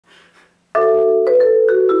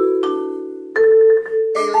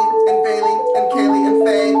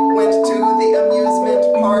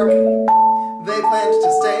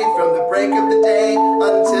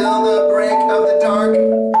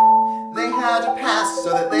past so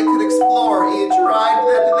that they could explore each ride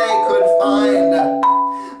that they could find.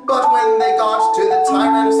 But when they got to the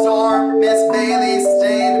Tyrannosaur, Miss Bailey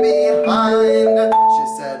stayed behind. She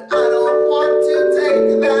said, I don't want to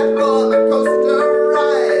take that roller coaster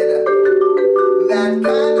ride. That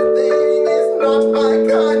kind of thing is not my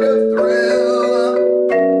kind of thrill.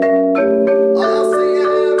 I'll see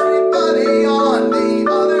everybody on the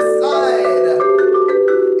other side.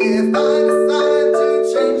 If I decide to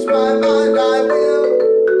change my mind, I will.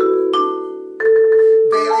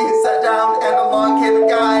 Bailey sat down and along came a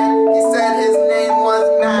guy. He said his name was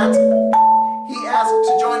Matt. He asked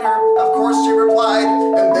to join her, of course she replied,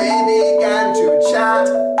 and they began to chat.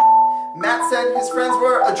 Matt said his friends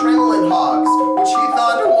were adrenaline hogs, which he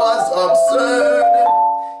thought was absurd.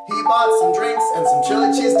 He bought some drinks and some chili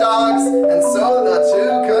cheese dogs, and so the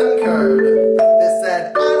two concurred.